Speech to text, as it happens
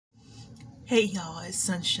Hey y'all, it's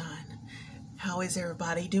Sunshine. How is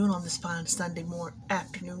everybody doing on this fine Sunday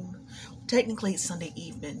afternoon? Technically, it's Sunday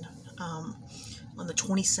evening, on the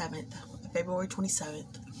 27th, February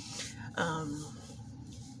 27th,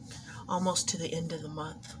 almost to the end of the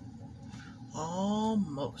month.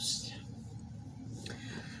 Almost.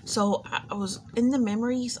 So I was in the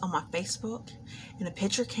memories on my Facebook, and a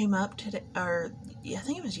picture came up today, or yeah, I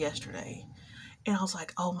think it was yesterday, and I was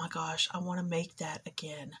like, oh my gosh, I want to make that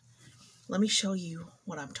again. Let me show you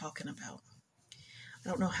what I'm talking about. I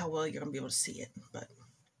don't know how well you're going to be able to see it, but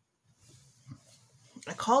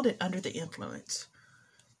I called it Under the Influence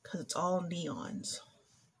because it's all neons.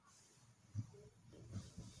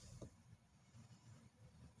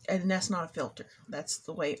 And that's not a filter. That's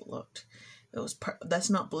the way it looked. That's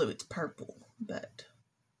not blue, it's purple, but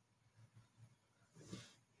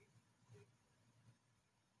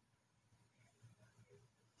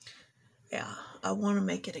yeah, I want to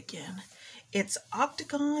make it again. It's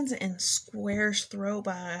octagons and squares throw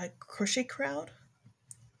by Crochet Crowd.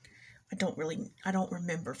 I don't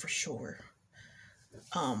remember for sure.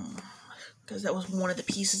 Because that was one of the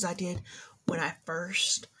pieces I did when I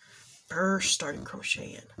first started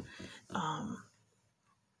crocheting. And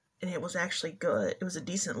it was actually good. It was a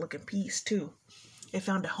decent looking piece too. It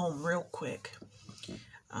found a home real quick.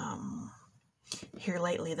 Here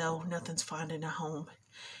lately though, nothing's finding a home.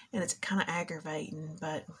 And it's kind of aggravating,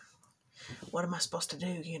 but what am I supposed to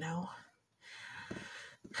do, you know?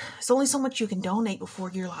 It's only so much you can donate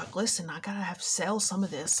before you're like, listen, I gotta have to sell some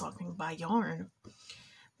of this so I can buy yarn.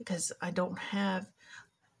 Because I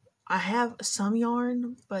have some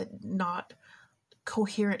yarn, but not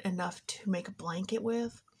coherent enough to make a blanket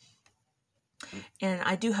with. And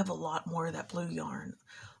I do have a lot more of that blue yarn.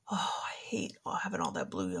 Oh, I hate having all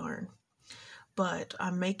that blue yarn. But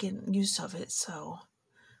I'm making use of it, so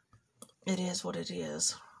it is what it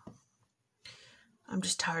is. I'm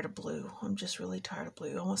just tired of blue. I'm just really tired of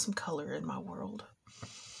blue. I want some color in my world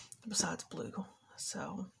besides blue.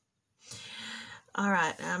 So, all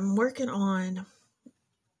right, I'm working on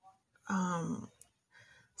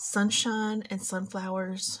Sunshine and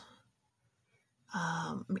Sunflowers,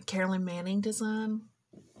 Carolyn Manning design.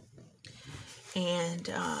 And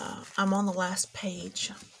I'm on the last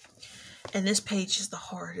page. And this page is the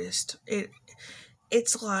hardest.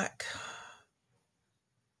 It's like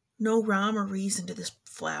no rhyme or reason to this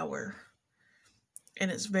flower,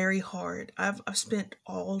 and it's very hard. I've spent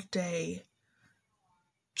all day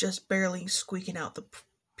just barely squeaking out the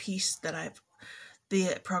piece that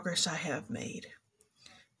the progress I have made,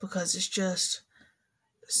 because it's just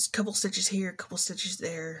a couple stitches here, a couple stitches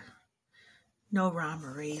there, no rhyme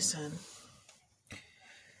or reason.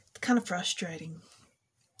 It's kind of frustrating.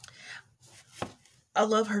 I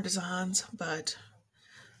love her designs, but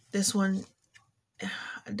this one,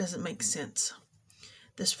 it doesn't make sense.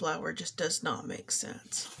 This flower just does not make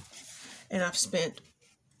sense. And I've spent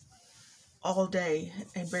all day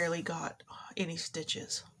and barely got any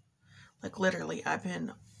stitches. Like literally, I've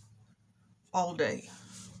been all day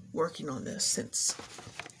working on this since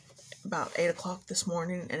about 8 o'clock this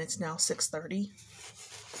morning, and it's now 6:30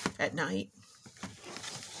 at night.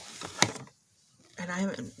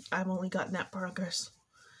 And I've only gotten that progress.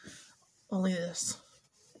 Only this.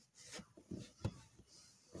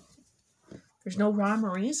 There's no rhyme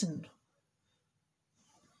or reason.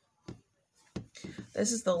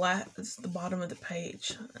 This is the bottom of the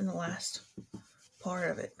page and the last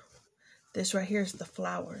part of it. This right here is the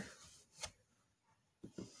flower.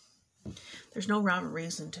 There's no rhyme or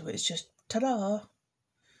reason to it. It's just ta-da.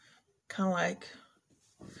 Kind of like,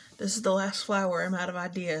 this is the last flower. I'm out of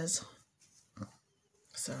ideas.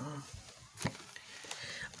 So,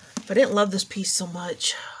 if I didn't love this piece so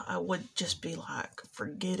much, I would just be like,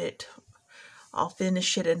 forget it. I'll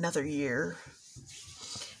finish it another year.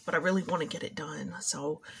 But I really want to get it done.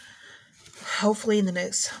 So hopefully in the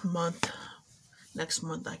next month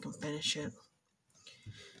I can finish it.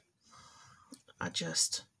 I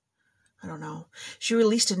don't know. She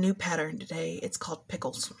released a new pattern today. It's called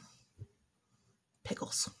Pickles.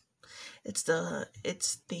 Pickles. It's the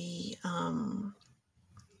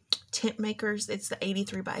tent makers. It's the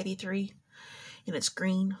 83 by 83, and it's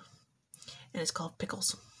green, and it's called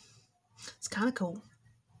Pickles. It's kind of cool.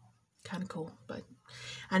 Kind of cool, but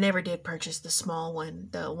I never did purchase the small one,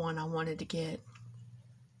 the one I wanted to get.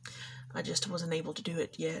 I just wasn't able to do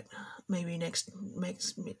it yet. Maybe next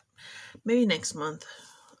month.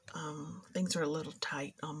 Things are a little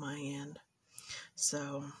tight on my end.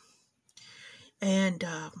 So, and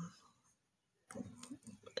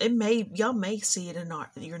y'all may see it in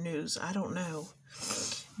your news. I don't know,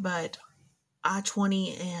 but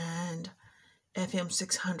I-20 and FM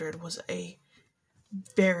 600 was a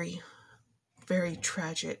very, very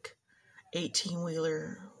tragic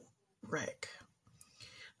 18-wheeler wreck.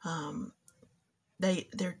 They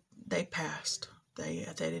passed. They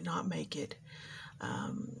did not make it.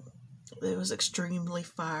 It was extremely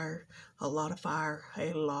fire, a lot of fire.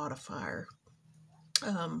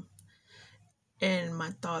 And my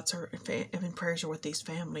thoughts are and prayers are with these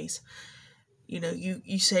families. You know,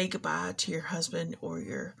 you say goodbye to your husband or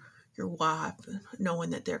your wife,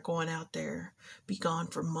 knowing that they're going out there, be gone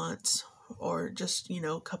for months or just,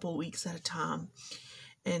 a couple of weeks at a time.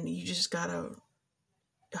 And you just gotta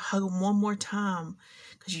hug them one more time,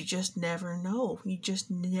 because you just never know. You just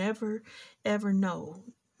never, ever know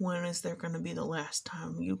when is there going to be the last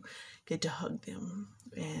time you get to hug them.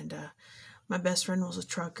 And my best friend was a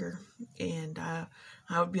trucker, and I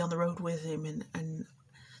would be on the road with him, and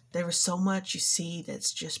there was so much you see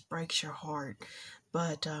that's just breaks your heart.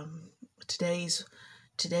 But today's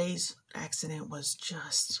accident was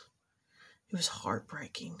just, it was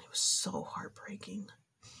heartbreaking. It was so heartbreaking.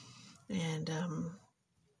 And I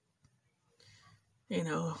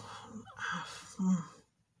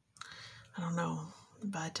don't know.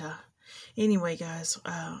 But anyway, guys,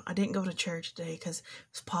 I didn't go to church today because it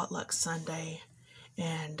was potluck Sunday.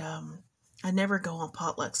 And I never go on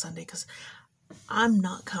potluck Sunday because I'm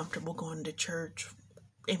not comfortable going to church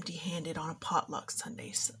empty-handed on a potluck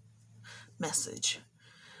Sunday message.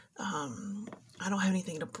 I don't have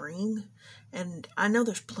anything to bring. And I know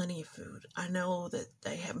there's plenty of food. I know that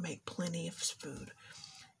they have made plenty of food.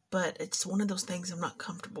 But it's one of those things I'm not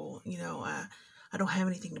comfortable. I don't have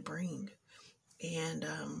anything to bring. And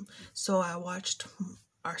so I watched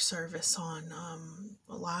our service on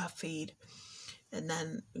a live feed. And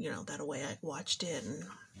then, that way I watched it and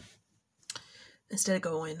instead of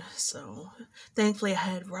going. So thankfully I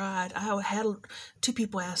had a ride. I had 2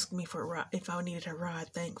 people ask me for a ride, if I needed a ride,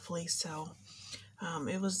 thankfully. So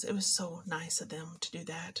it was so nice of them to do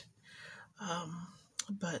that.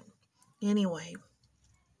 But anyway,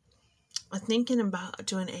 I'm thinking about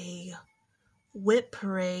doing a whip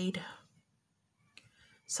parade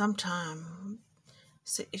sometime.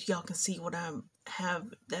 So if y'all can see what I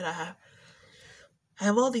have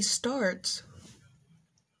all these starts,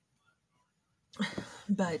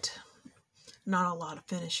 but not a lot of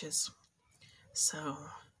finishes. So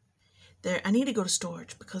I need to go to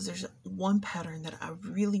storage because there's one pattern that I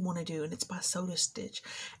really want to do, and it's by Soda Stitch.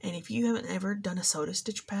 And if you haven't ever done a Soda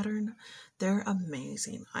Stitch pattern, they're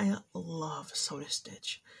amazing. I love Soda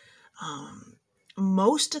Stitch.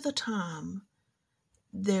 Most of the time,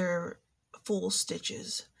 they're full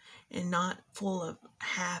stitches and not full of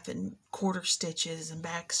half and quarter stitches and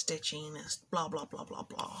back stitching and blah, blah, blah, blah,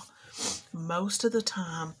 blah. Most of the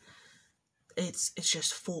time, it's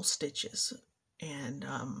just full stitches. And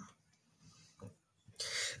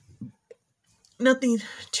nothing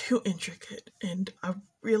too intricate, and I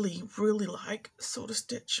really, really like Soda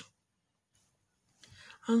Stitch.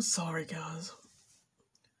 I'm sorry, guys.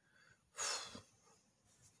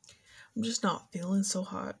 I'm just not feeling so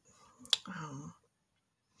hot.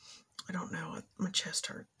 I don't know. My chest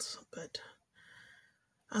hurts, but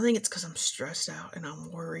I think it's because I'm stressed out and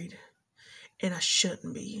I'm worried, and I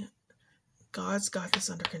shouldn't be. God's got this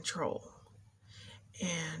under control.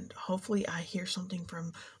 And hopefully I hear something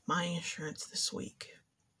from my insurance this week.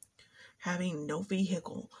 Having no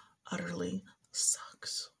vehicle utterly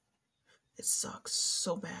sucks. It sucks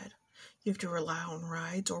so bad. You have to rely on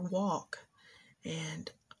rides or walk.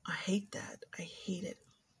 And I hate that. I hate it.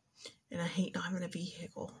 And I hate not having a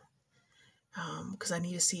vehicle. Because I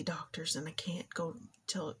need to see doctors and I can't go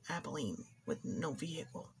to Abilene with no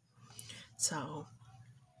vehicle. So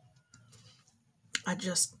I've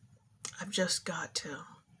just got to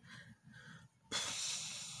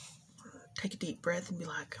take a deep breath and be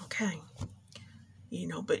like, okay,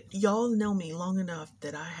 but y'all know me long enough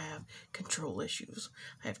that I have control issues.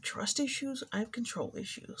 I have trust issues. I have control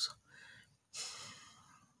issues.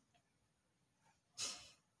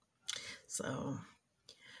 So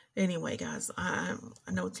anyway, guys, I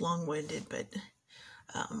know it's long-winded, but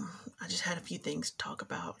I just had a few things to talk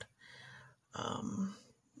about.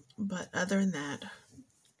 But other than that,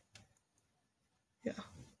 yeah.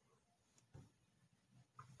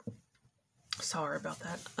 Sorry about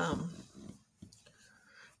that.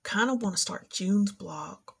 Kind of want to start June's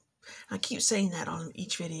blog. I keep saying that on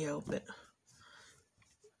each video, but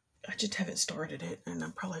I just haven't started it, and I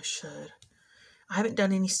probably should. I haven't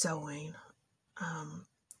done any sewing. I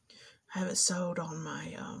haven't sewed on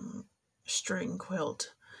my string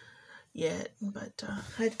quilt yet, but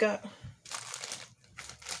I've got.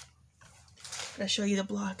 Did I show you the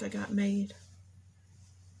block I got made?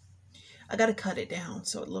 I got to cut it down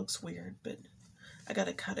so it looks weird, but I got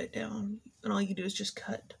to cut it down. And all you do is just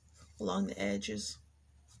cut along the edges.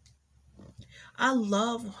 I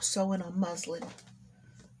love sewing on muslin.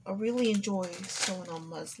 I really enjoy sewing on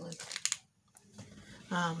muslin.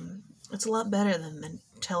 It's a lot better than the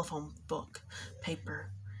telephone book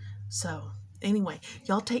paper. So, anyway,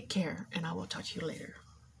 y'all take care, and I will talk to you later.